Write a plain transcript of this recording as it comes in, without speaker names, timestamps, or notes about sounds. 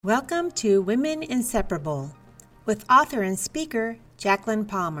Welcome to Women Inseparable with author and speaker Jacqueline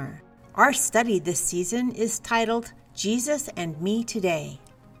Palmer. Our study this season is titled Jesus and Me Today.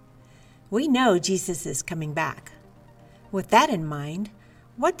 We know Jesus is coming back. With that in mind,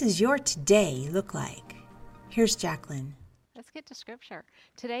 what does your today look like? Here's Jacqueline. Let's get to scripture.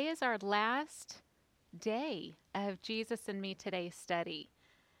 Today is our last day of Jesus and Me Today study.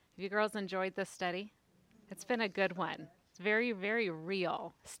 Have you girls enjoyed this study? It's been a good one. It's very, very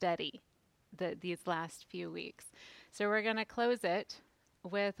real study these last few weeks. So we're going to close it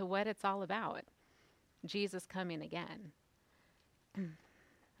with what it's all about. Jesus coming again.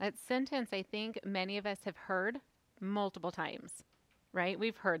 That sentence, I think many of us have heard multiple times, right?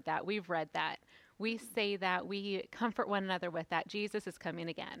 We've heard that. We've read that. We say that. We comfort one another with that. Jesus is coming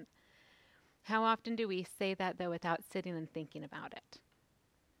again. How often do we say that, though, without sitting and thinking about it?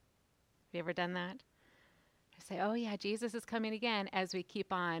 Have you ever done that? Say, oh yeah, Jesus is coming again, as we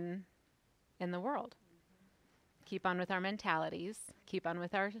keep on in the world. Keep on with our mentalities, keep on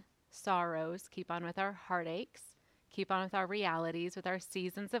with our sorrows, keep on with our heartaches, keep on with our realities, with our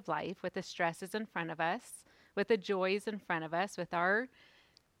seasons of life, with the stresses in front of us, with the joys in front of us, with our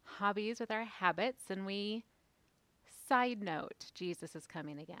hobbies, with our habits, and we side note, Jesus is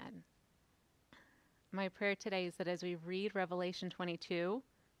coming again. My prayer today is that as we read Revelation 22,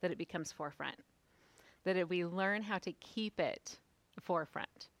 that it becomes forefront. That we learn how to keep it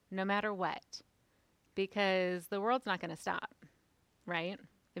forefront, no matter what, because the world's not going to stop, right?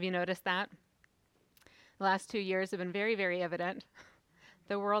 Have you noticed that? The last 2 years have been very, very evident.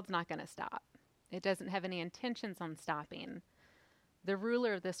 The world's not going to stop. It doesn't have any intentions on stopping. The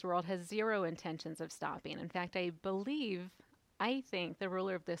ruler of this world has zero intentions of stopping. In fact, I think the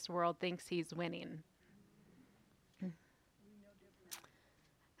ruler of this world thinks he's winning.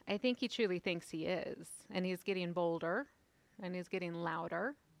 I think he truly thinks he is, and he's getting bolder, and he's getting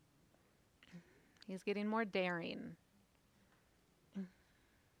louder. He's getting more daring.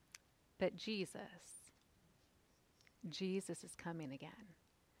 But Jesus is coming again.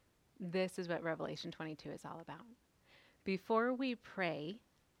 This is what Revelation 22 is all about. Before we pray,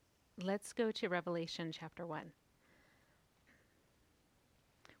 let's go to Revelation chapter 1.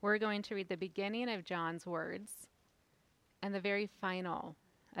 We're going to read the beginning of John's words and the very final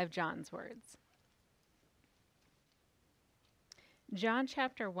of John's words. John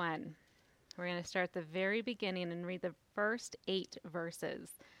chapter 1. We're going to start at the very beginning and read the first 8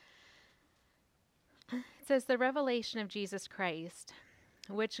 verses. It says, "The revelation of Jesus Christ,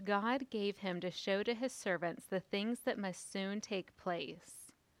 which God gave him to show to his servants the things that must soon take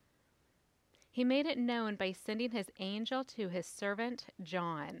place. He made it known by sending his angel to his servant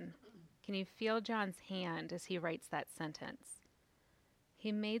John." Can you feel John's hand as he writes that sentence?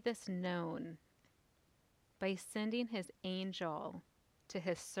 He made this known by sending his angel to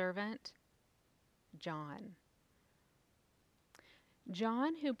his servant, John.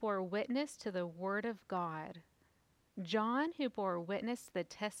 John, who bore witness to the word of God. John, who bore witness to the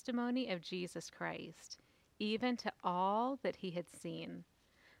testimony of Jesus Christ, even to all that he had seen.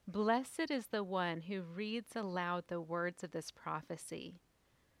 Blessed is the one who reads aloud the words of this prophecy.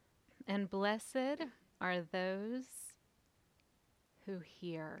 And blessed are those who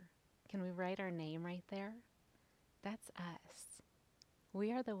hear. Can we write our name right there? That's us.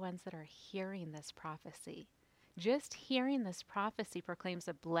 We are the ones that are hearing this prophecy. Just hearing this prophecy proclaims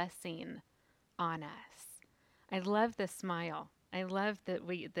a blessing on us. I love the smile. I love that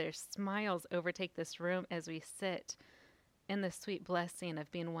their smiles overtake this room as we sit in the sweet blessing of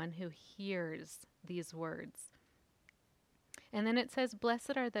being one who hears these words. And then it says,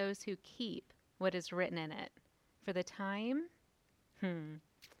 blessed are those who keep what is written in it, for the time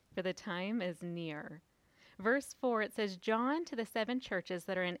is near. Verse 4, it says, John to the 7 churches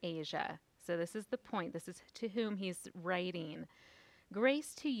that are in Asia. So this is the point. This is to whom he's writing.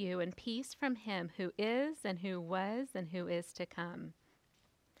 Grace to you and peace from him who is and who was and who is to come.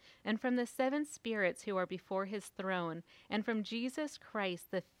 And from the 7 spirits who are before his throne, and from Jesus Christ,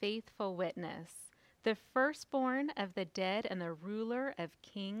 the faithful witness, the firstborn of the dead and the ruler of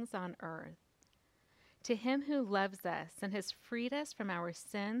kings on earth. To him who loves us and has freed us from our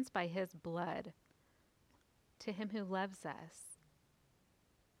sins by his blood. To him who loves us.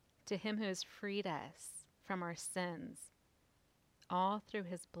 To him who has freed us from our sins, all through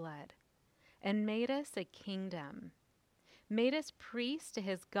his blood, and made us a kingdom, made us priests to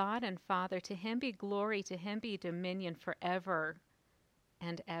his God and Father. To him be glory, to him be dominion forever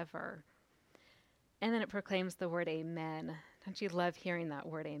and ever. And then it proclaims the word amen. Don't you love hearing that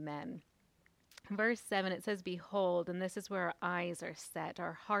word amen? Verse 7, it says, "Behold," and this is where our eyes are set,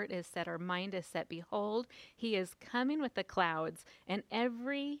 our heart is set, our mind is set. "Behold, he is coming with the clouds, and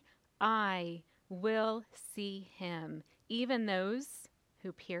every eye will see him, even those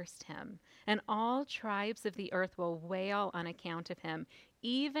who pierced him. And all tribes of the earth will wail on account of him.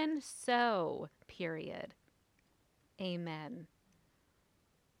 Even so, period. Amen.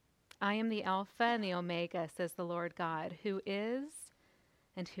 I am the Alpha and the Omega, says the Lord God, who is,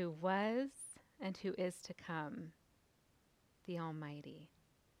 and who was, and who is to come, the Almighty."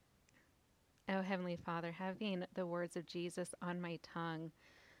 Oh, Heavenly Father, having the words of Jesus on my tongue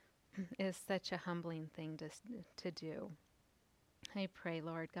is such a humbling thing to do. I pray,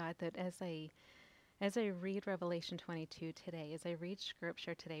 Lord God, that as I read Revelation 22 today, as I read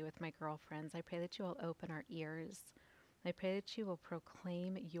Scripture today with my girlfriends, I pray that you will open our ears. I pray that you will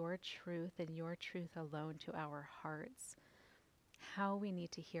proclaim your truth and your truth alone to our hearts. How we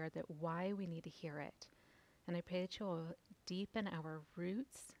need to hear that, why we need to hear it. And I pray that you will deepen our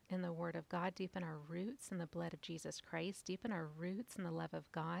roots in the Word of God, deepen our roots in the blood of Jesus Christ, deepen our roots in the love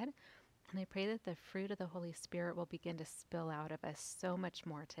of God. And I pray that the fruit of the Holy Spirit will begin to spill out of us so much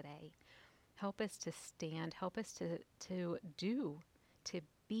more today. Help us to stand, help us to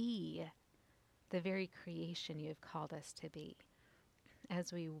be the very creation you have called us to be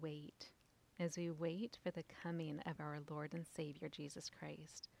as we wait for the coming of our Lord and Savior, Jesus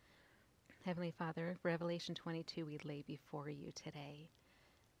Christ. Heavenly Father, Revelation 22 we lay before you today.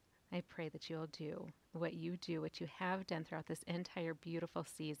 I pray that you'll do, what you have done throughout this entire beautiful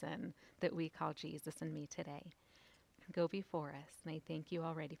season that we call Jesus and Me today. Go before us, and I thank you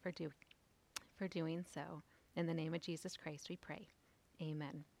already for doing so. In the name of Jesus Christ we pray.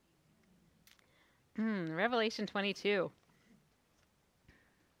 Amen. Revelation 22.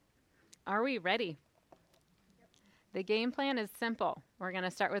 Are we ready? The game plan is simple. We're going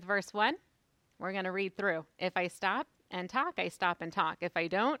to start with verse 1. We're going to read through. If I stop and talk, I stop and talk. If I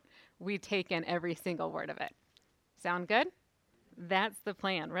don't, we take in every single word of it. Sound good? That's the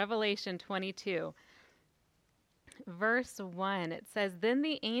plan. Revelation 22. Verse 1, it says, "Then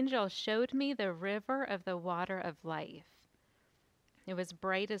the angel showed me the river of the water of life. It was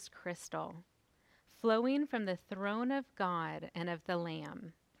bright as crystal, flowing from the throne of God and of the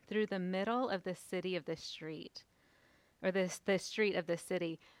Lamb through the middle of the city of the street." Or the street of the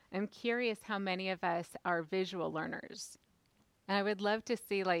city. I'm curious how many of us are visual learners. And I would love to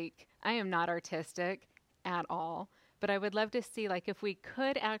see, I am not artistic at all, but I would love to see, if we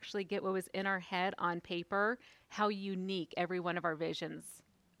could actually get what was in our head on paper, how unique every one of our visions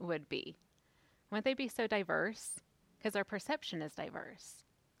would be. Wouldn't they be so diverse? Because our perception is diverse.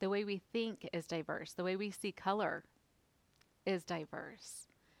 The way we think is diverse. The way we see color is diverse.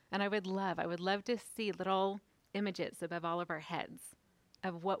 And I would love to see little images above all of our heads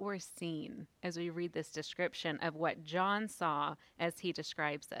of what we're seeing as we read this description of what John saw as he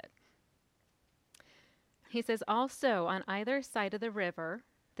describes it. He says, "Also on either side of the river,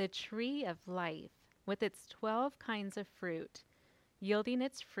 the tree of life with its 12 kinds of fruit, yielding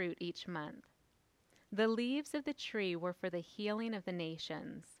its fruit each month. The leaves of the tree were for the healing of the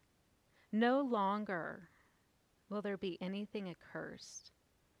nations. No longer will there be anything accursed."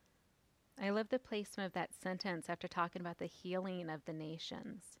 I love the placement of that sentence after talking about the healing of the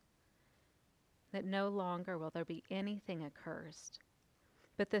nations. That no longer will there be anything accursed,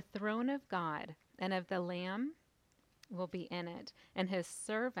 but the throne of God and of the Lamb will be in it, and his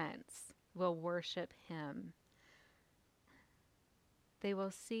servants will worship him. They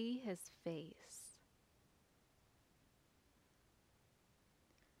will see his face.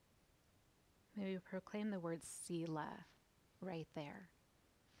 May we proclaim the word Selah right there.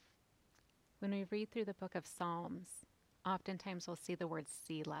 When we read through the book of Psalms, oftentimes we'll see the word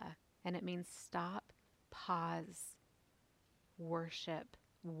Selah, and it means stop, pause, worship,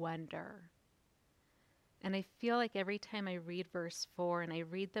 wonder. And I feel like every time I read verse 4 and I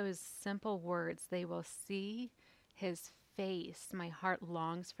read those simple words, they will see his face. My heart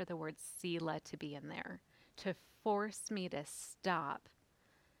longs for the word Selah to be in there, to force me to stop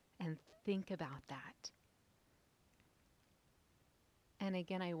and think about that. And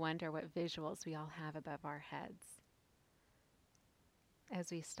again, I wonder what visuals we all have above our heads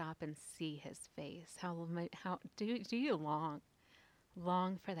as we stop and see his face. How do you long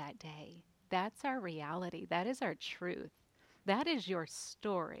for that day? That's our reality. That is our truth. That is your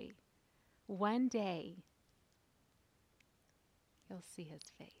story. One day, you'll see his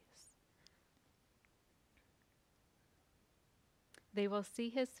face. They will see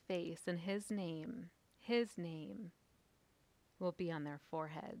his face, and his name will be on their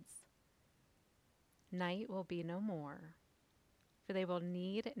foreheads. Night will be no more, for they will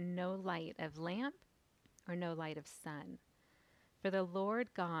need no light of lamp or no light of sun. For the Lord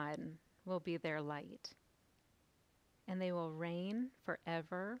God will be their light, and they will reign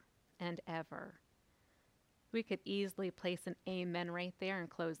forever and ever. We could easily place an amen right there and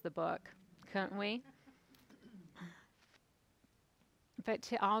close the book, couldn't we? But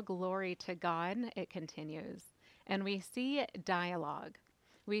to all glory to God, it continues. And we see dialogue.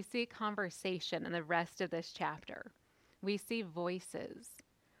 We see conversation in the rest of this chapter. We see voices.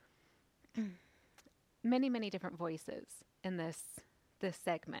 Many, many different voices in this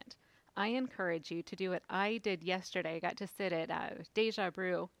segment. I encourage you to do what I did yesterday. I got to sit at Deja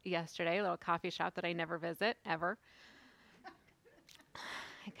Brew yesterday, a little coffee shop that I never visit, ever.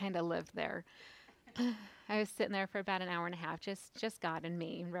 I kind of lived there. I was sitting there for about an hour and a half, just God and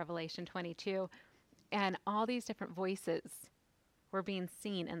me in Revelation 22. And all these different voices were being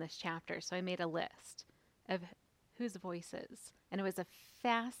seen in this chapter. So I made a list of whose voices. And it was a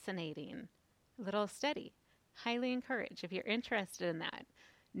fascinating little study. Highly encourage if you're interested in that.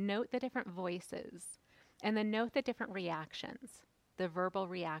 Note the different voices and then note the different reactions, the verbal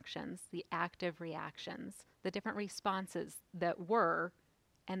reactions, the active reactions, the different responses that were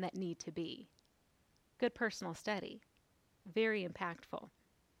and that need to be. Good personal study. Very impactful.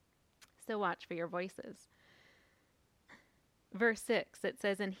 So watch for your voices. Verse 6, it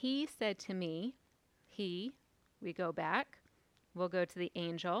says, and he said to me, we go back, we'll go to the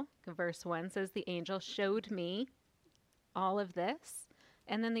angel. Verse 1 says, the angel showed me all of this.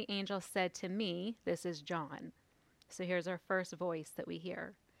 And then the angel said to me, this is John. So here's our first voice that we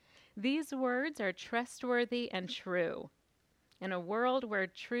hear. These words are trustworthy and true in a world where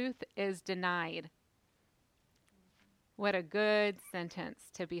truth is denied. What a good sentence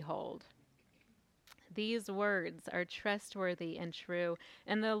to behold. These words are trustworthy and true.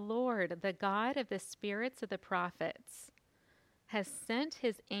 And the Lord, the God of the spirits of the prophets, has sent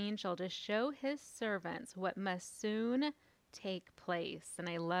his angel to show his servants what must soon take place. And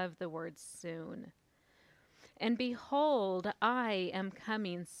I love the word soon. And behold, I am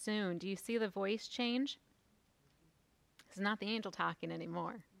coming soon. Do you see the voice change? It's not the angel talking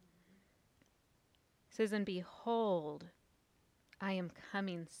anymore. It says, and behold, I am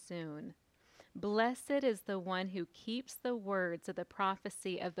coming soon. Blessed is the one who keeps the words of the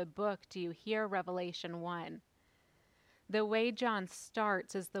prophecy of the book. Do you hear Revelation 1? The way John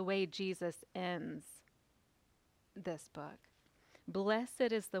starts is the way Jesus ends this book.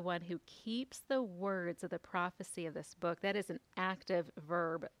 Blessed is the one who keeps the words of the prophecy of this book. That is an active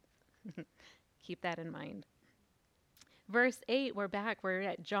verb. Keep that in mind. Verse 8, we're back. We're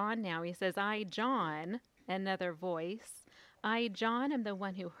at John now. He says, I, John, another voice, I, John, am the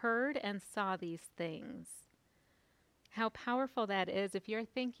one who heard and saw these things. How powerful that is if you're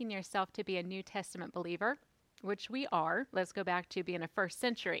thinking yourself to be a New Testament believer, which we are. Let's go back to being a first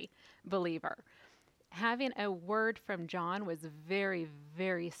century believer. Having a word from John was very,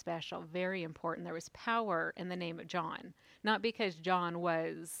 very special, very important. There was power in the name of John, not because John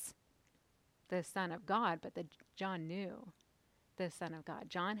was the Son of God, but that John knew the Son of God.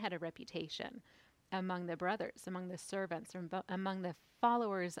 John had a reputation among the brothers, among the servants, among the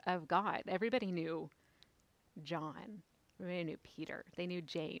followers of God. Everybody knew John. Everybody knew Peter. They knew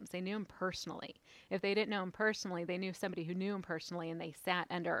James. They knew him personally. If they didn't know him personally, they knew somebody who knew him personally, and they sat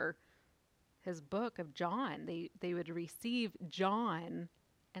under his book of John. They would receive John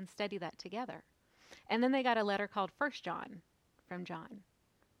and study that together. And then they got a letter called 1 John from John.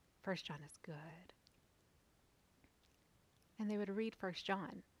 1 John is good. And they would read 1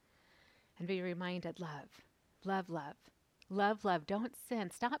 John and be reminded, love, love, love, love, love, don't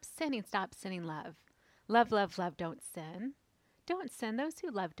sin. Stop sinning, love. Love, love, love, don't sin. Don't sin. Those who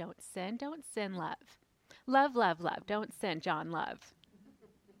love don't sin. Don't sin, love. Love, love, love, don't sin, John, love.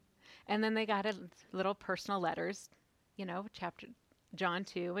 And then they got a little personal letters, chapter John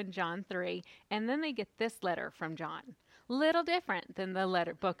 2 and John 3. And then they get this letter from John. Little different than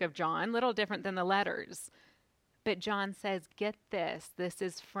the book of John, little different than the letters. But John says, get this. This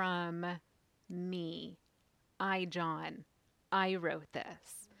is from me. I, John, I wrote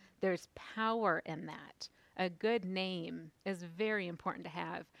this. There's power in that. A good name is very important to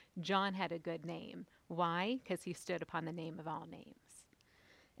have. John had a good name. Why? Because he stood upon the name of all names.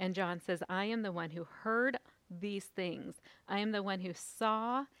 And John says, I am the one who heard these things. I am the one who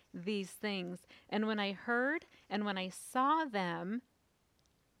saw these things. And when I heard and when I saw them,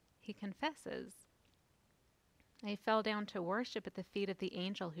 he confesses, I fell down to worship at the feet of the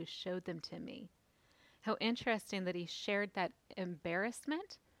angel who showed them to me. How interesting that he shared that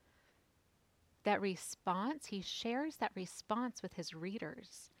embarrassment, that response. He shares that response with his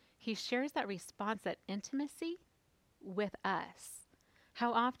readers. He shares that response, that intimacy with us.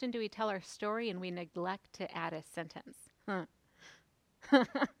 How often do we tell our story and we neglect to add a sentence? Huh. You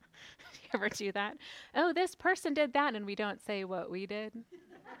ever do that? Oh, this person did that, and we don't say what we did.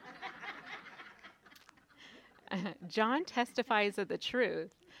 John testifies of the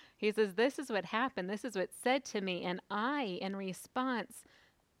truth. He says, this is what happened. This is what said to me. And I, in response,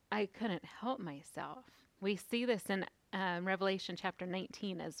 I couldn't help myself. We see this in Revelation chapter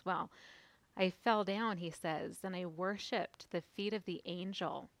 19 as well. I fell down, he says, and I worshiped the feet of the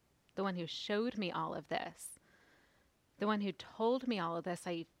angel, the one who showed me all of this. The one who told me all of this,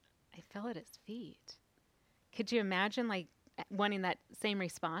 I fell at his feet. Could you imagine like wanting that same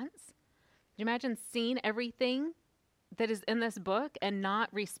response? Could you imagine seeing everything that is in this book and not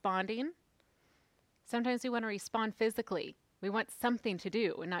responding? Sometimes we want to respond physically. We want something to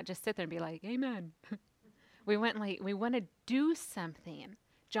do and not just sit there and be like, amen. we want to do something.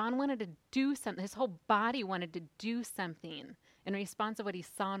 John wanted to do something. His whole body wanted to do something in response to what he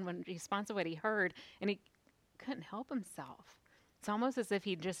saw and in response to what he heard, and he couldn't help himself. It's almost as if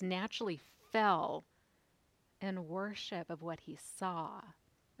he just naturally fell in worship of what he saw,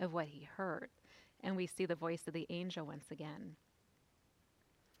 of what he heard. And we see the voice of the angel once again.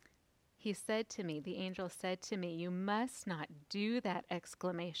 He said to me, the angel said to me, you must not do that,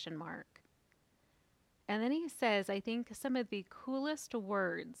 exclamation mark. And then he says, I think some of the coolest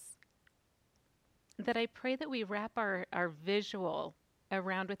words that I pray that we wrap our visual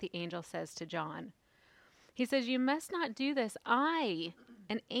around what the angel says to John. He says, you must not do this. I,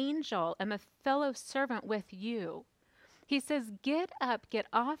 an angel, am a fellow servant with you. He says, get up, get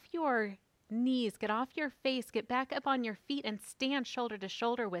off your knees, get off your face, get back up on your feet and stand shoulder to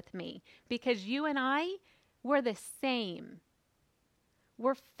shoulder with me, because you and I, we're the same.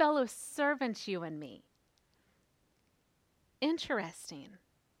 We're fellow servants, you and me. Interesting.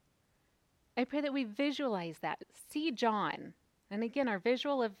 I pray that we visualize that. See John. And again, our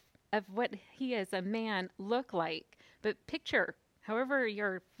visual of what he as a man look like. But picture, however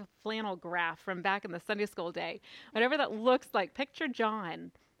your flannel graph from back in the Sunday school day, whatever that looks like, picture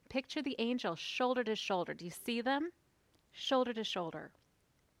John. Picture the angel shoulder to shoulder. Do you see them? Shoulder to shoulder.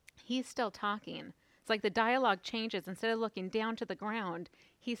 He's still talking. It's like the dialogue changes. Instead of looking down to the ground,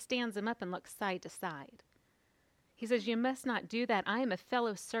 he stands him up and looks side to side. He says, you must not do that. I am a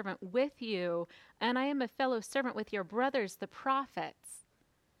fellow servant with you, and I am a fellow servant with your brothers, the prophets.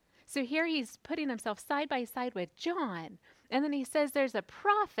 So here he's putting himself side by side with John. And then he says there's a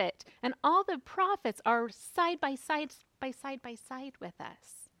prophet, and all the prophets are side by side with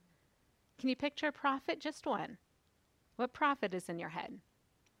us. Can you picture a prophet? Just one. What prophet is in your head?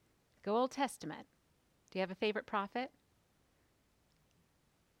 Go Old Testament. Do you have a favorite prophet?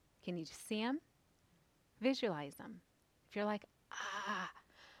 Can you see him? Visualize them. If you're like,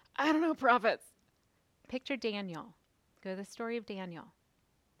 I don't know prophets. Picture Daniel. Go to the story of Daniel.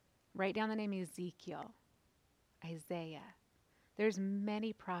 Write down the name Ezekiel, Isaiah. There's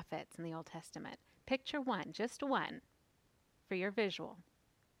many prophets in the Old Testament. Picture one, just one, for your visual.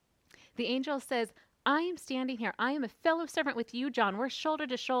 The angel says, I am standing here. I am a fellow servant with you, John. We're shoulder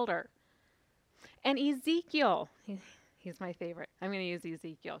to shoulder. And Ezekiel, he's my favorite. I'm going to use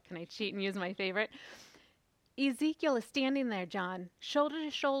Ezekiel. Can I cheat and use my favorite? Ezekiel is standing there, John, shoulder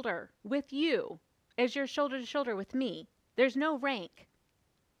to shoulder with you, as you're shoulder to shoulder with me. There's no rank.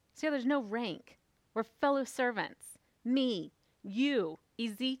 See how there's no rank? We're fellow servants. Me, you,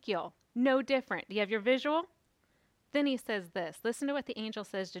 Ezekiel, no different. Do you have your visual? Then he says this. Listen to what the angel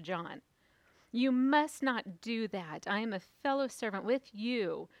says to John. You must not do that. I am a fellow servant with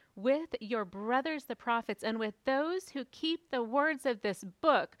you, with your brothers the prophets, and with those who keep the words of this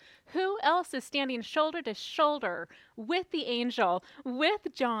book. Who else is standing shoulder to shoulder with the angel, with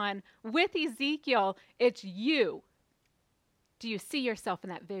John, with Ezekiel? It's you. Do you see yourself in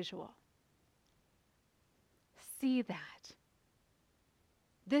that visual? See that.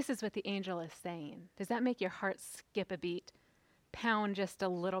 This is what the angel is saying. Does that make your heart skip a beat? Pound just a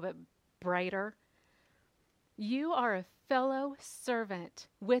little bit brighter? You are a fellow servant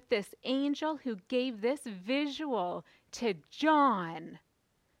with this angel who gave this visual to John,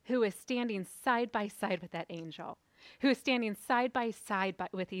 who is standing side by side with that angel, who is standing side by side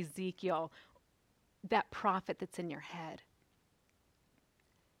with Ezekiel, that prophet that's in your head.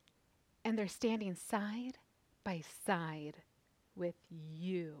 And they're standing side by side with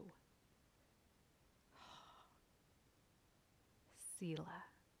you. Selah.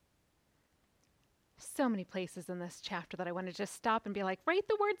 So many places in this chapter that I want to just stop and be like, write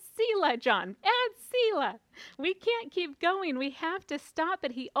the word Selah, John. Add Selah. We can't keep going. We have to stop.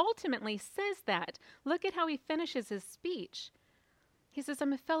 But he ultimately says that. Look at how he finishes his speech. He says,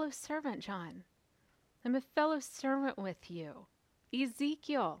 I'm a fellow servant, John. I'm a fellow servant with you.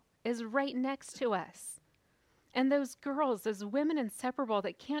 Ezekiel is right next to us. And those girls, those women inseparable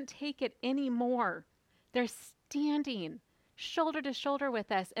that can't take it anymore, they're standing shoulder to shoulder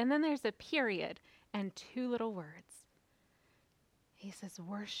with us. And then there's a period and two little words. He says,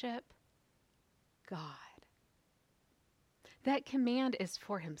 worship God. That command is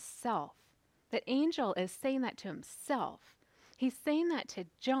for himself. That angel is saying that to himself. He's saying that to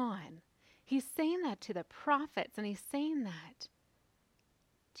John. He's saying that to the prophets, and he's saying that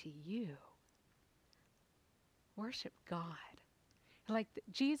to you. Worship God. Like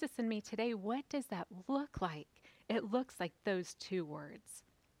Jesus and me today, what does that look like? It looks like those two words.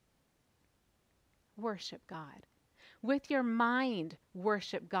 Worship God. With your mind,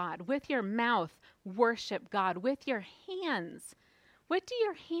 worship God. With your mouth, worship God. With your hands. What do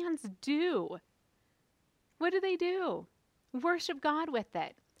your hands do? What do? Worship God with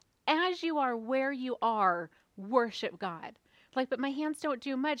it. As you are where you are, worship God. Like, but my hands don't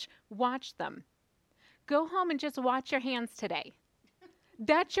do much. Watch them. Go home and just watch your hands today.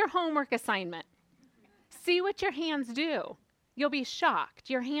 That's your homework assignment. See what your hands do. You'll be shocked.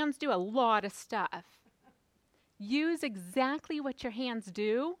 Your hands do a lot of stuff. Use exactly what your hands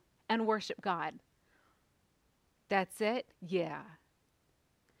do and worship God. That's it? Yeah.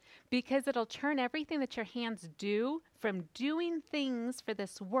 Because it'll turn everything that your hands do from doing things for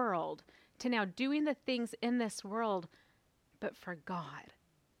this world to now doing the things in this world, but for God.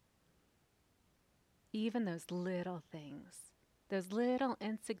 Even those little things, those little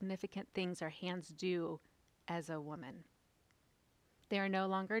insignificant things our hands do as a woman. They are no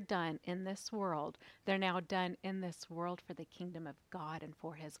longer done in this world. They're now done in this world for the kingdom of God and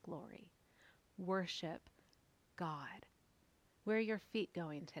for his glory. Worship God. Where are your feet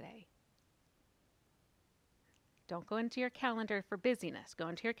going today? Don't go into your calendar for busyness. Go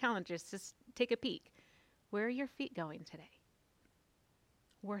into your calendar, just take a peek. Where are your feet going today?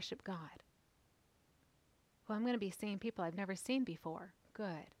 Worship God. Well, I'm going to be seeing people I've never seen before.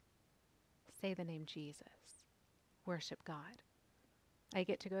 Good. Say the name Jesus. Worship God. I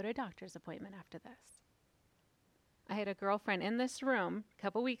get to go to a doctor's appointment after this. I had a girlfriend in this room a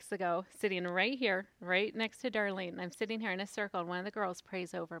couple weeks ago, sitting right here, right next to Darlene. I'm sitting here in a circle, and one of the girls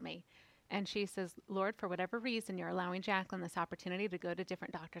prays over me. And she says, Lord, for whatever reason, you're allowing Jacqueline this opportunity to go to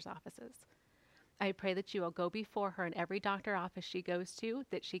different doctor's offices. I pray that you will go before her in every doctor office she goes to,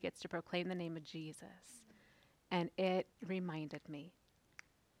 that she gets to proclaim the name of Jesus. And it reminded me,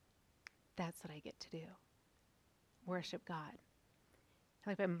 that's what I get to do. Worship God.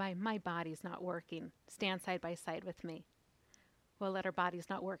 Like, but my body's not working. Stand side by side with me. We'll let our bodies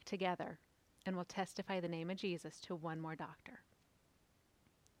not work together, and we'll testify the name of Jesus to one more doctor.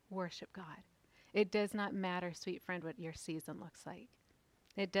 Worship God. It does not matter, sweet friend, what your season looks like.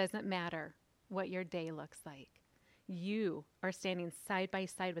 It doesn't matter what your day looks like. You are standing side by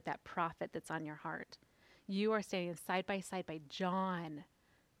side with that prophet that's on your heart. You are standing side by John,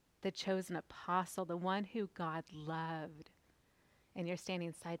 the chosen apostle, the one who God loved. And you're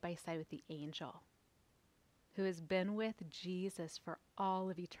standing side by side with the angel who has been with Jesus for all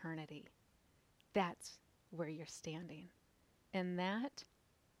of eternity. That's where you're standing. In that,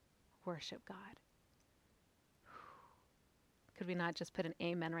 worship God. Could we not just put an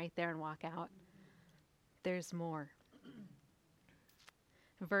amen right there and walk out? There's more.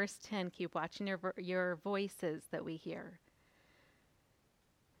 Verse 10, keep watching your voices that we hear.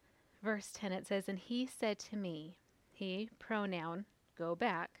 Verse 10, it says, and he said to me, he, pronoun, go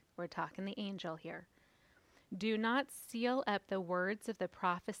back. We're talking the angel here. Do not seal up the words of the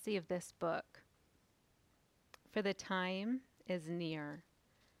prophecy of this book, for the time is near.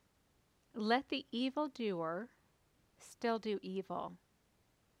 Let the evildoer still do evil.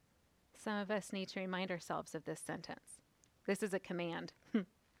 Some of us need to remind ourselves of this sentence. This is a command.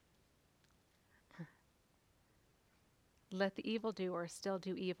 Let the evildoer still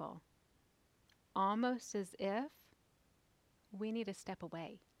do evil. Almost as if we need to step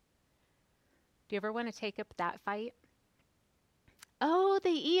away. Do you ever want to take up that fight? Oh, the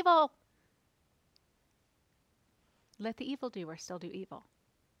evil. Let the evildoer still do evil.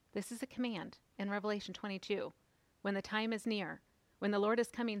 This is a command in Revelation 22. When the time is near, when the Lord is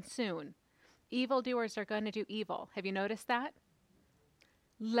coming soon, evildoers are going to do evil. Have you noticed that?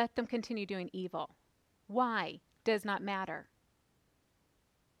 Let them continue doing evil. Why? Does not matter.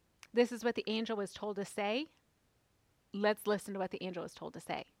 This is what the angel was told to say. Let's listen to what the angel was told to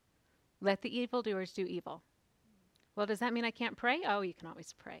say. Let the evildoers do evil. Well, does that mean I can't pray? Oh, you can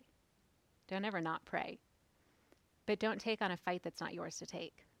always pray. Don't ever not pray. But don't take on a fight that's not yours to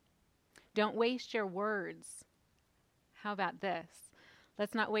take. Don't waste your words. How about this?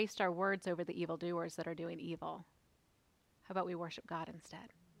 Let's not waste our words over the evildoers that are doing evil. How about we worship God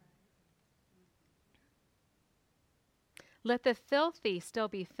instead? Let the filthy still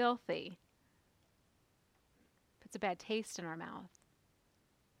be filthy. Puts a bad taste in our mouth.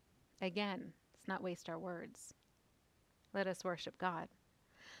 Again, let's not waste our words. Let us worship God.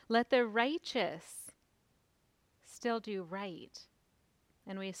 Let the righteous still do right.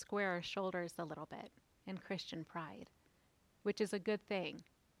 And we square our shoulders a little bit in Christian pride, which is a good thing.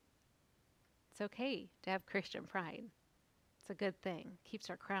 It's okay to have Christian pride. It's a good thing. Keeps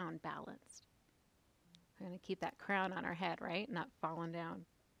our crown balanced. We're going to keep that crown on our head, right? Not falling down.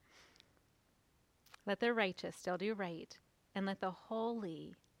 Let the righteous still do right, and let the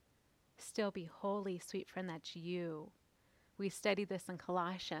holy still be holy. Sweet friend, that's you. We studied this in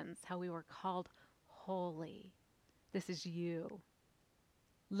Colossians, how we were called holy. This is you.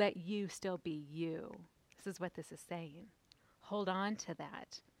 Let you still be you. This is what this is saying. Hold on to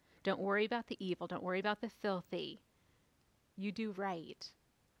that. Don't worry about the evil. Don't worry about the filthy. You do right.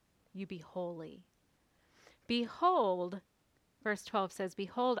 You be holy. Behold, verse 12 says,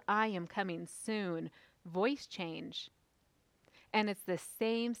 behold, I am coming soon. Voice change. And it's the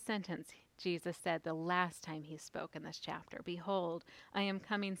same sentence Jesus said the last time he spoke in this chapter. Behold, I am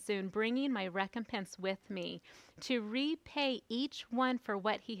coming soon, bringing my recompense with me to repay each one for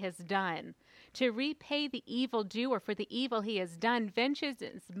what he has done, to repay the evildoer for the evil he has done. Vengeance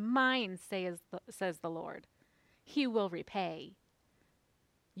is mine, says the Lord. He will repay.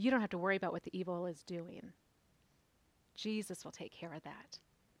 You don't have to worry about what the evil is doing. Jesus will take care of that.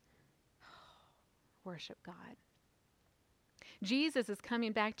 Worship God. Jesus is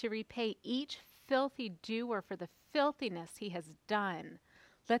coming back to repay each filthy doer for the filthiness he has done.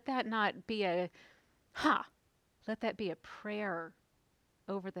 Let that not be let that be a prayer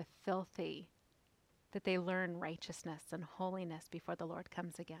over the filthy, that they learn righteousness and holiness before the Lord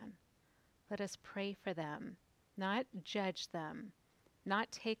comes again. Let us pray for them, not judge them,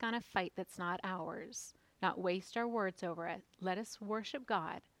 not take on a fight that's not ours, not waste our words over it. Let us worship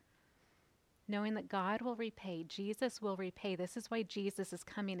God, knowing that God will repay, Jesus will repay. This is why Jesus is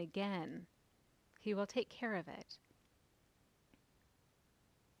coming again. He will take care of it.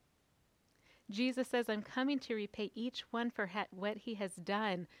 Jesus says, I'm coming to repay each one for what he has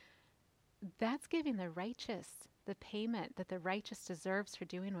done. That's giving the righteous the payment that the righteous deserves for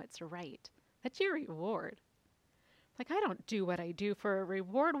doing what's right. That's your reward. Like, I don't do what I do for a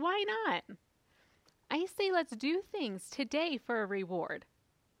reward. Why not? I say let's do things today for a reward.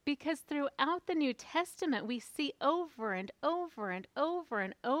 Because throughout the New Testament, we see over and over and over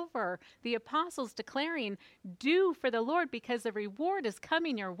and over the apostles declaring, do for the Lord because the reward is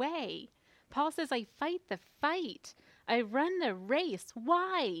coming your way. Paul says, I fight the fight. I run the race.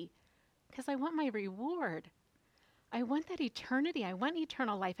 Why? Because I want my reward. I want that eternity. I want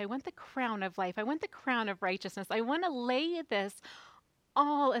eternal life. I want the crown of life. I want the crown of righteousness. I want to lay this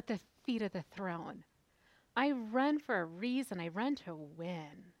all at the feet of the throne. I run for a reason. I run to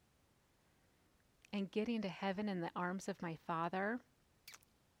win. And getting to heaven in the arms of my Father,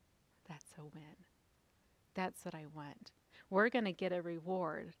 that's a win. That's what I want. We're going to get a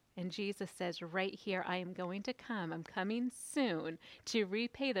reward. And Jesus says right here, I am going to come. I'm coming soon to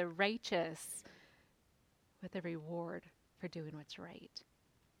repay the righteous with a reward for doing what's right.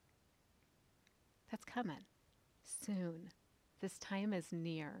 That's coming soon. This time is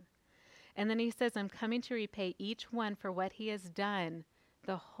near. And then he says, I'm coming to repay each one for what he has done,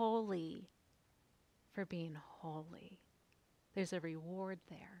 the holy for being holy. There's a reward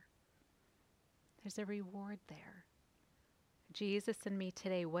there. There's a reward there. Jesus and me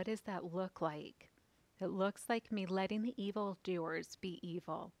today, what does that look like? It looks like me letting the evildoers be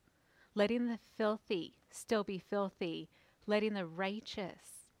evil, letting the filthy still be filthy, letting the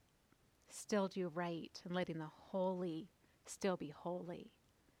righteous still do right, and letting the holy still be holy.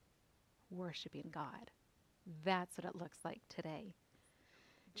 Worshiping God. That's what it looks like today.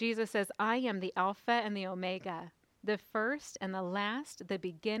 Jesus says, I am the Alpha and the Omega, the first and the last, the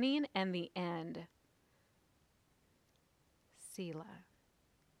beginning and the end. Selah.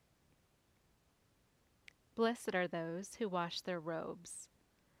 Blessed are those who wash their robes,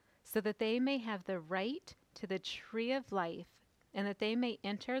 so that they may have the right to the tree of life, and that they may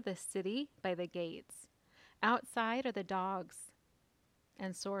enter the city by the gates. Outside are the dogs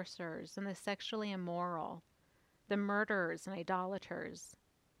and sorcerers and the sexually immoral, the murderers and idolaters,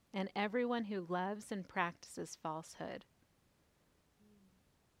 and everyone who loves and practices falsehood.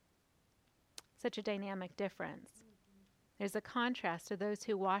 Such a dynamic difference. There's a contrast to those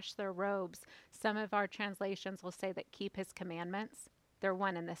who wash their robes. Some of our translations will say that keep his commandments. They're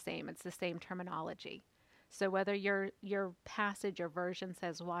one and the same. It's the same terminology. So whether your passage or version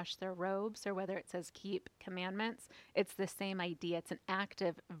says wash their robes or whether it says keep commandments, it's the same idea. It's an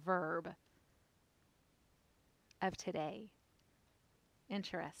active verb of today.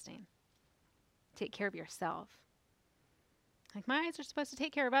 Interesting. Take care of yourself. Like, my eyes are supposed to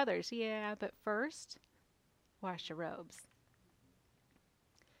take care of others. Yeah, but first, wash your robes.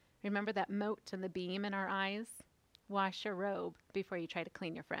 Remember that mote and the beam in our eyes? Wash your robe before you try to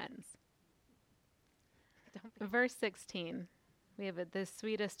clean your friends. Verse 16, we have the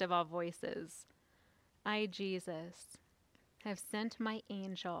sweetest of all voices. I, Jesus, have sent my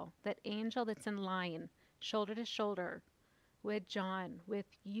angel, that angel that's in line, shoulder to shoulder, with John, with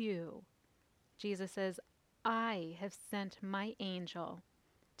you. Jesus says, I have sent my angel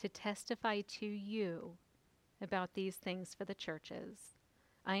to testify to you about these things for the churches.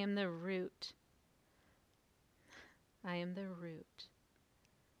 I am the root. I am the root.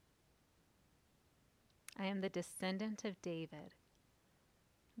 I am the descendant of David,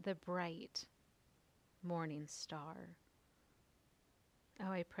 the bright morning star.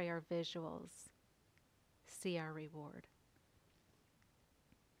 Oh, I pray our visuals see our reward.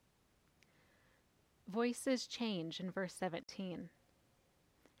 Voices change in verse 17.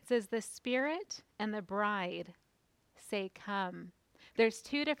 It says, the Spirit and the bride say, come. There's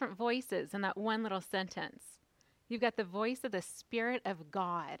two different voices in that one little sentence. You've got the voice of the Spirit of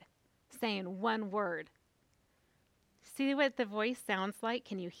God saying one word. See what the voice sounds like?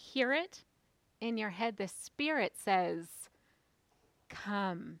 Can you hear it in your head? The Spirit says,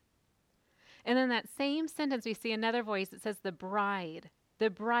 come. And in that same sentence, we see another voice that says the bride. The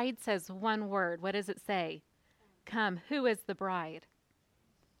bride says one word. What does it say? Come. Who is the bride?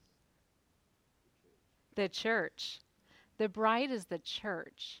 The church. The bride is the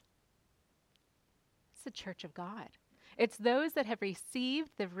church. It's the church of God. It's those that have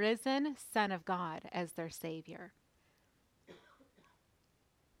received the risen Son of God as their Savior.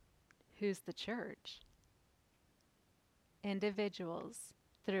 Who's the church? Individuals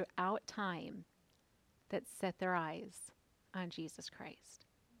throughout time that set their eyes on Jesus Christ,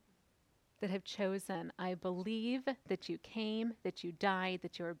 that have chosen, I believe that you came, that you died,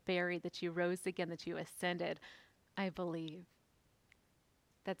 that you were buried, that you rose again, that you ascended. I believe.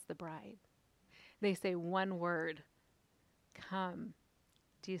 That's the bride. They say one word, come.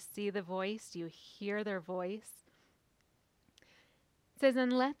 Do you see the voice? Do you hear their voice? It says,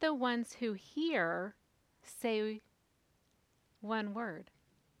 and let the ones who hear say one word.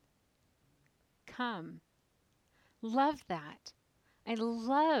 Come. Love that. I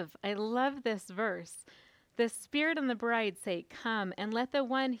love this verse. The Spirit and the bride say, come, and let the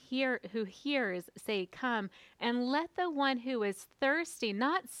one who hears say, come, and let the one who is thirsty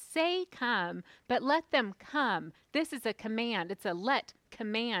not say come, but let them come. This is a command. It's a let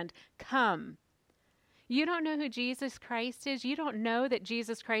command, come. You don't know who Jesus Christ is? You don't know that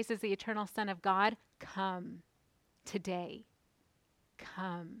Jesus Christ is the eternal Son of God? Come today.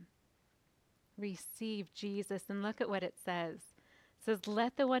 Come. Receive Jesus. And look at what it says. It says,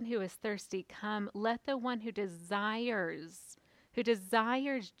 let the one who is thirsty come. Let the one who desires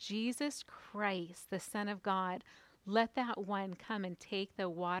Jesus Christ, the Son of God, let that one come and take the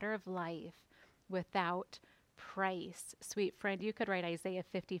water of life without price. Sweet friend, you could write Isaiah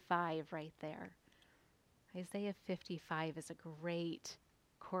 55 right there. Isaiah 55 is a great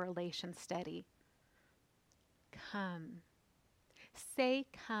correlation study. Come. Say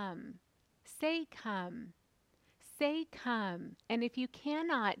come. Say come. Say come. And if you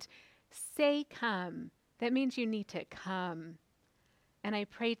cannot say come, that means you need to come. And I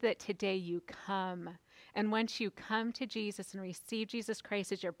pray that today you come. And once you come to Jesus and receive Jesus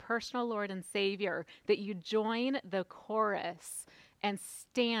Christ as your personal Lord and Savior, that you join the chorus and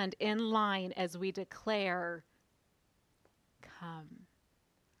stand in line as we declare, come.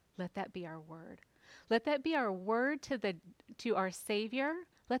 Let that be our word. Let that be our word to our Savior.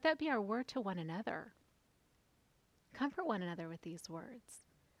 Let that be our word to one another. Comfort one another with these words.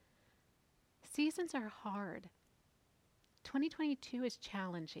 Seasons are hard. 2022 is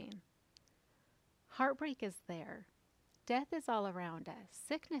challenging. Heartbreak is there. Death is all around us.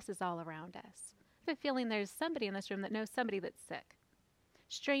 Sickness is all around us. I have a feeling there's somebody in this room that knows somebody that's sick.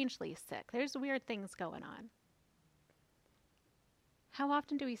 Strangely sick. There's weird things going on. How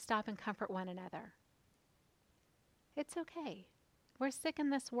often do we stop and comfort one another? It's okay. We're sick in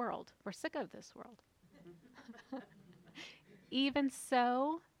this world. We're sick of this world. Even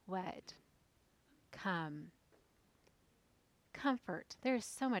so, what? Come. Comfort. There's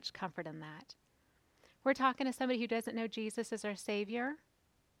so much comfort in that. We're talking to somebody who doesn't know Jesus as our Savior.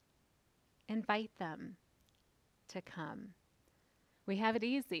 Invite them to come. We have it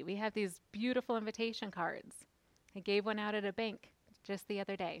easy. We have these beautiful invitation cards. I gave one out at a bank just the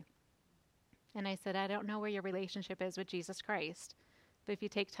other day. And I said, I don't know where your relationship is with Jesus Christ, but if you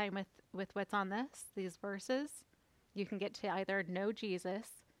take time with what's on these verses, you can get to either know Jesus,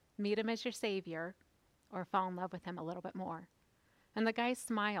 meet him as your Savior, or fall in love with him a little bit more. And the guy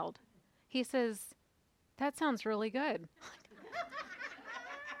smiled. He says, that sounds really good.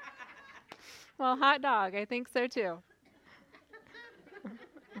 Well, hot dog, I think so too.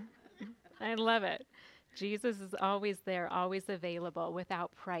 I love it. Jesus is always there, always available.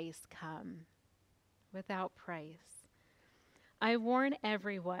 Without price, come. Without price. I warn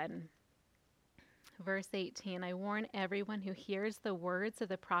everyone, verse 18, I warn everyone who hears the words of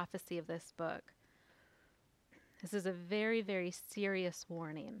the prophecy of this book. This is a very, very serious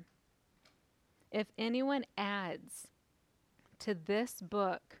warning. If anyone adds to this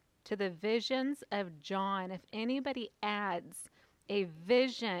book, to the visions of John, if anybody adds a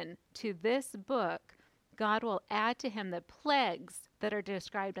vision to this book, God will add to him the plagues that are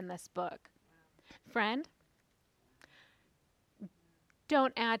described in this book. Friend,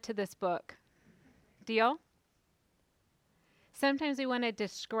 don't add to this book. Deal? Sometimes we want to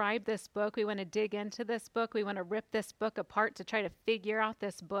describe this book. We want to dig into this book. We want to rip this book apart to try to figure out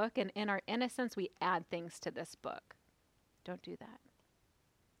this book. And in our innocence, we add things to this book. Don't do that.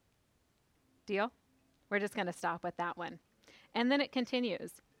 Deal? We're just going to stop with that one. And then it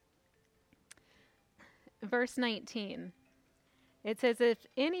continues. Verse 19. It says, if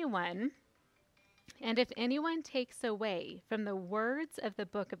anyone takes away from the words of the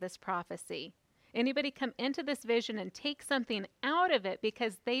book of this prophecy, anybody come into this vision and take something out of it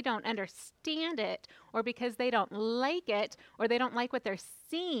because they don't understand it or because they don't like it or they don't like what they're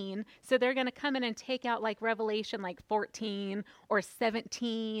seeing, so they're going to come in and take out like Revelation like 14 or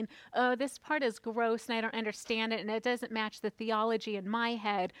 17. Oh, this part is gross and I don't understand it and it doesn't match the theology in my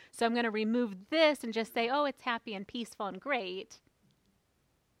head, so I'm going to remove this and just say, oh, it's happy and peaceful and great.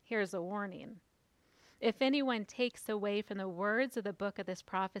 Here's a warning. If anyone takes away from the words of the book of this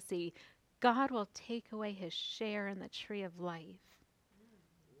prophecy, God will take away his share in the tree of life.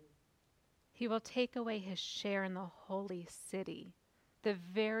 He will take away his share in the holy city, the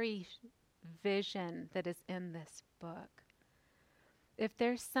very vision that is in this book. If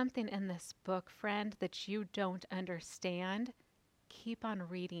there's something in this book, friend, that you don't understand, keep on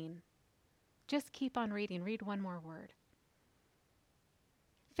reading. Just keep on reading. Read one more word.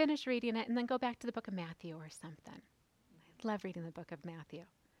 Finish reading it and then go back to the book of Matthew or something. I love reading the book of Matthew.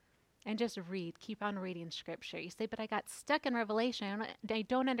 And just read. Keep on reading scripture. You say, but I got stuck in Revelation. I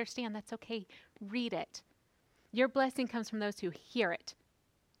don't understand. That's okay. Read it. Your blessing comes from those who hear it.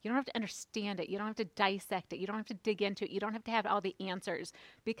 You don't have to understand it. You don't have to dissect it. You don't have to dig into it. You don't have to have all the answers.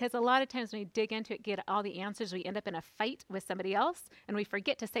 Because a lot of times when we dig into it, get all the answers, we end up in a fight with somebody else, and we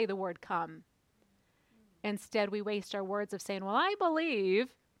forget to say the word come. Instead, we waste our words of saying, well, I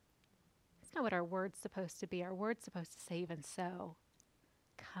believe. That's not what our word's supposed to be. Our word's supposed to say even so.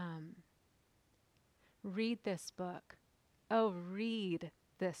 Come. Read this book. Oh, read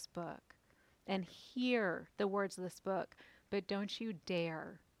this book and hear the words of this book. But don't you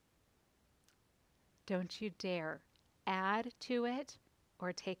dare add to it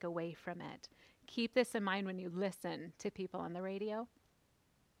or take away from it. Keep this in mind when you listen to people on the radio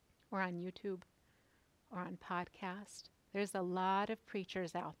or on YouTube or on podcast. There's a lot of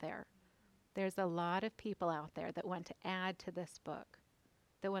preachers out there. There's a lot of people out there that want to add to this book,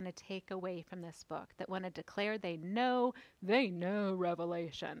 that want to take away from this book, that want to declare they know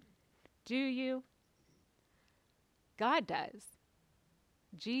Revelation. Do you? God does.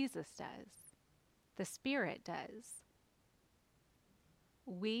 Jesus does. The Spirit does.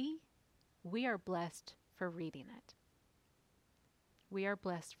 We are blessed for reading it. We are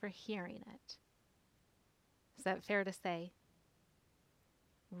blessed for hearing it. Is that fair to say?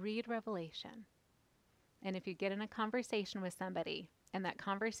 Read Revelation. And if you get in a conversation with somebody and that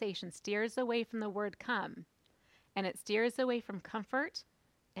conversation steers away from the word come, and it steers away from comfort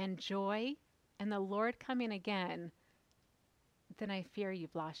and joy and the Lord coming again, then I fear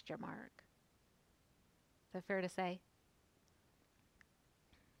you've lost your mark. Is that fair to say?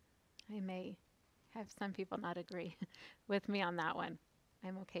 I may have some people not agree with me on that one.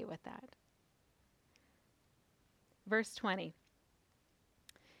 I'm okay with that. Verse 20.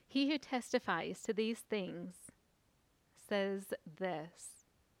 He who testifies to these things says this.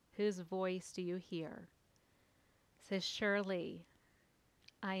 Whose voice do you hear? Says, surely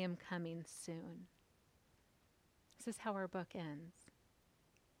I am coming soon. This is how our book ends.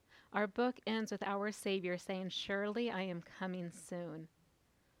 Our book ends with our Savior saying, surely I am coming soon.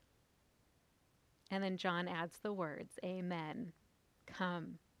 And then John adds the words, amen.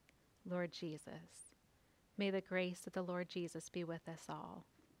 Come, Lord Jesus. May the grace of the Lord Jesus be with us all.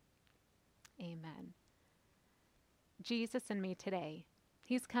 Amen. Jesus and me today.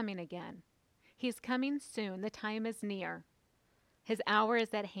 He's coming again. He's coming soon. The time is near. His hour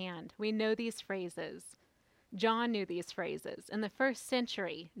is at hand. We know these phrases. John knew these phrases. In the first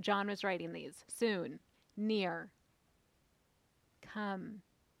century, John was writing these. Soon, near, come.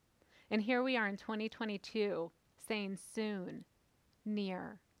 And here we are in 2022 saying soon,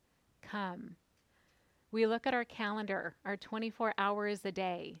 near, come. We look at our calendar, our 24 hours a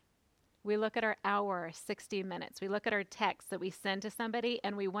day. We look at our hour, 60 minutes. We look at our texts that we send to somebody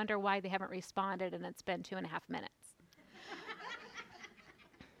and we wonder why they haven't responded and it's been 2.5 minutes.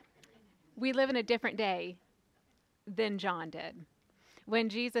 We live in a different day than John did. When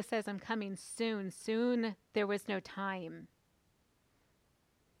Jesus says, I'm coming soon, soon there was no time.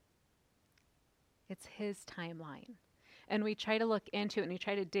 It's his timeline. And we try to look into it and we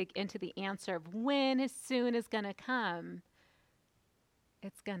try to dig into the answer of when his soon is going to come.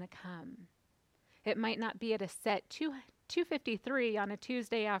 It's going to come. It might not be at a set 2:53 on a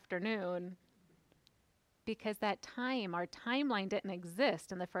Tuesday afternoon because that time, our timeline didn't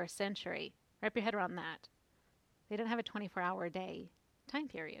exist in the first century. Wrap your head around that. They didn't have a 24-hour day time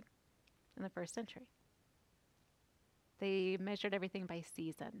period in the first century. They measured everything by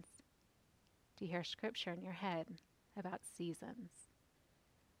seasons. Do you hear scripture in your head about seasons?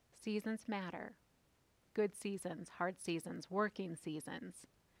 Seasons matter. Good seasons, hard seasons, working seasons.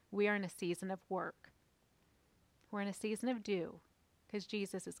 We are in a season of work. We're in a season of due because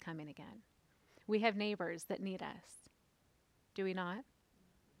Jesus is coming again. We have neighbors that need us. Do we not?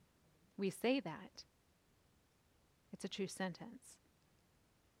 We say that. It's a true sentence.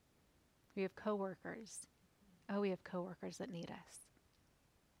 We have coworkers. Oh, we have coworkers that need us.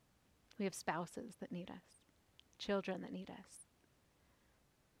 We have spouses that need us. Children that need us.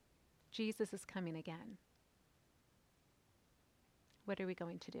 Jesus is coming again. What are we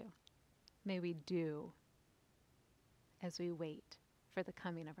going to do? May we do as we wait for the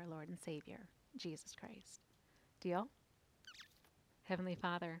coming of our Lord and Savior, Jesus Christ. Deal? Heavenly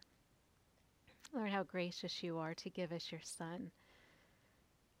Father, Lord, how gracious you are to give us your Son.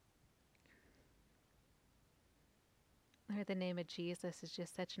 Lord, the name of Jesus is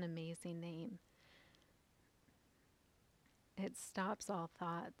just such an amazing name. It stops all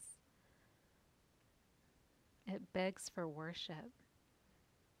thoughts. It begs for worship.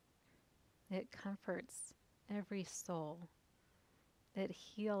 It comforts every soul. It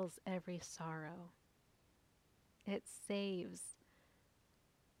heals every sorrow. It saves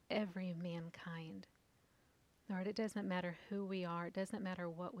every mankind. Lord, it doesn't matter who we are. It doesn't matter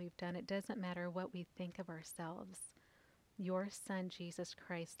what we've done. It doesn't matter what we think of ourselves. Your Son, Jesus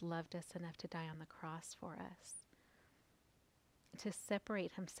Christ, loved us enough to die on the cross for us. To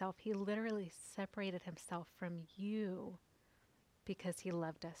separate himself. He literally separated himself from you because he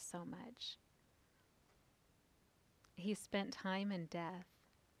loved us so much. He spent time in death.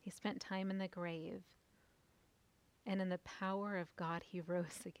 He spent time in the grave. And in the power of God, he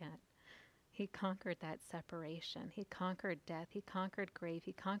rose again. He conquered that separation. He conquered death. He conquered grave.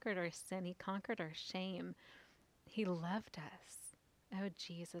 He conquered our sin. He conquered our shame. He loved us. Oh,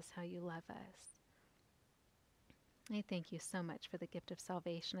 Jesus, how you love us. I thank you so much for the gift of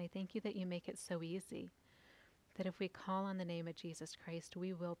salvation. I thank you that you make it so easy, that if we call on the name of Jesus Christ,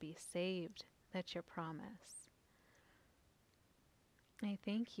 we will be saved. That's your promise. I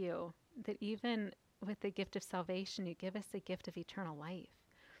thank you that even with the gift of salvation, you give us the gift of eternal life.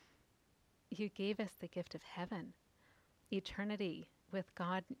 You gave us the gift of heaven, eternity with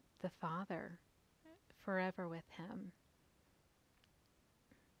God the Father, forever with him.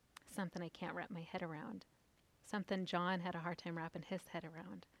 Something I can't wrap my head around. Something John had a hard time wrapping his head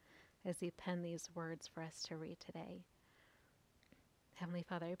around as he penned these words for us to read today. Heavenly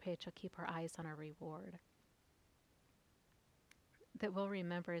Father, I pray that you'll keep our eyes on our reward. That we'll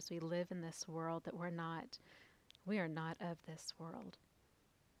remember as we live in this world that we are not of this world.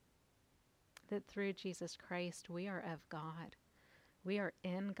 That through Jesus Christ, we are of God. We are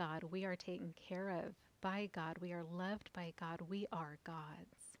in God. We are taken care of by God. We are loved by God. We are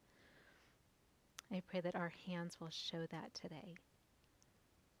God's. I pray that our hands will show that today.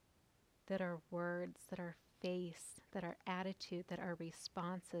 That our words, that our face, that our attitude, that our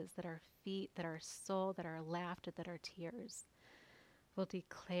responses, that our feet, that our soul, that our laughter, that our tears will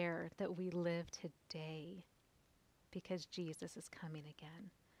declare that we live today because Jesus is coming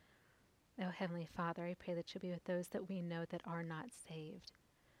again. Oh, Heavenly Father, I pray that you'll be with those that we know that are not saved.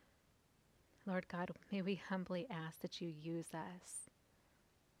 Lord God, may we humbly ask that you use us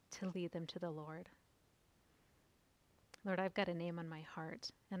to lead them to the Lord. Lord, I've got a name on my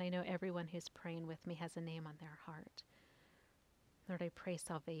heart, and I know everyone who's praying with me has a name on their heart. Lord, I pray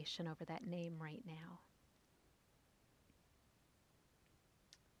salvation over that name right now.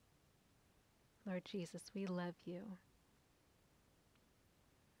 Lord Jesus, we love you.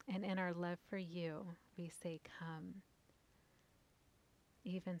 And in our love for you, we say, come.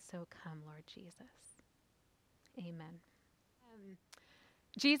 Even so, come, Lord Jesus. Amen.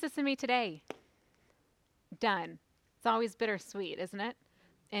 Jesus and me today. Done. It's always bittersweet, isn't it?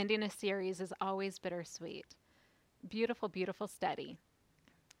 Ending a series is always bittersweet. Beautiful, beautiful study.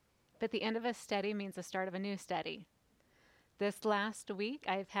 But the end of a study means the start of a new study. This last week,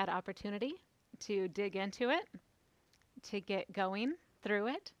 I've had opportunity to dig into it, to get going through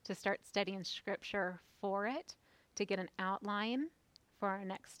it, to start studying scripture for it, to get an outline for our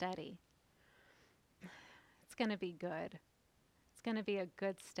next study. It's going to be good. It's going to be a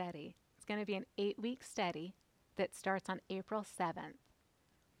good study. It's going to be an 8-week study that starts on April 7th.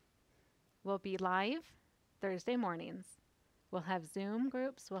 We'll be live Thursday mornings. We'll have Zoom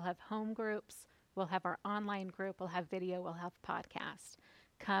groups. We'll have home groups. We'll have our online group. We'll have video. We'll have podcasts.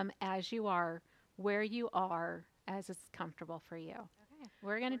 Come as you are, where you are, as is comfortable for you. Okay.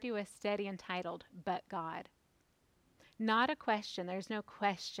 We're going to do a study entitled, But God. Not a question. There's no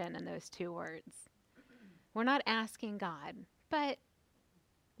question in those two words. We're not asking God, but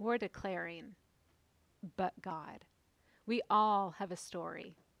we're declaring, but God. We all have a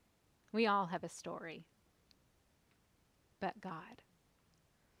story. We all have a story. But God.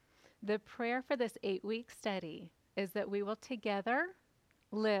 The prayer for this 8-week study is that we will together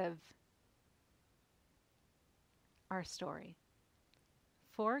live our story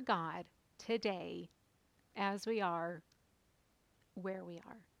for God today as we are where we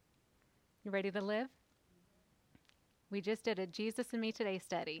are. You ready to live? We just did a Jesus and Me Today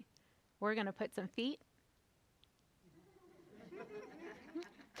study. We're going to put some feet.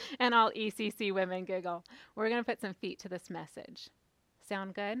 And all ECC women giggle. We're going to put some feet to this message.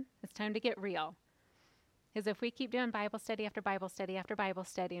 Sound good? It's time to get real. Because if we keep doing Bible study after Bible study after Bible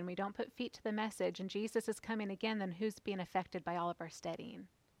study and we don't put feet to the message and Jesus is coming again, then who's being affected by all of our studying?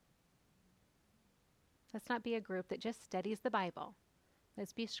 Let's not be a group that just studies the Bible.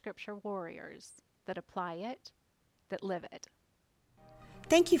 Let's be scripture warriors that apply it, that live it.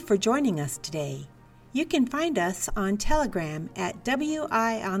 Thank you for joining us today. You can find us on Telegram at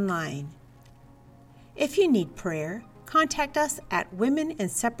WI Online. If you need prayer, contact us at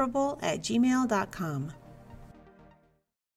womeninseparable@gmail.com.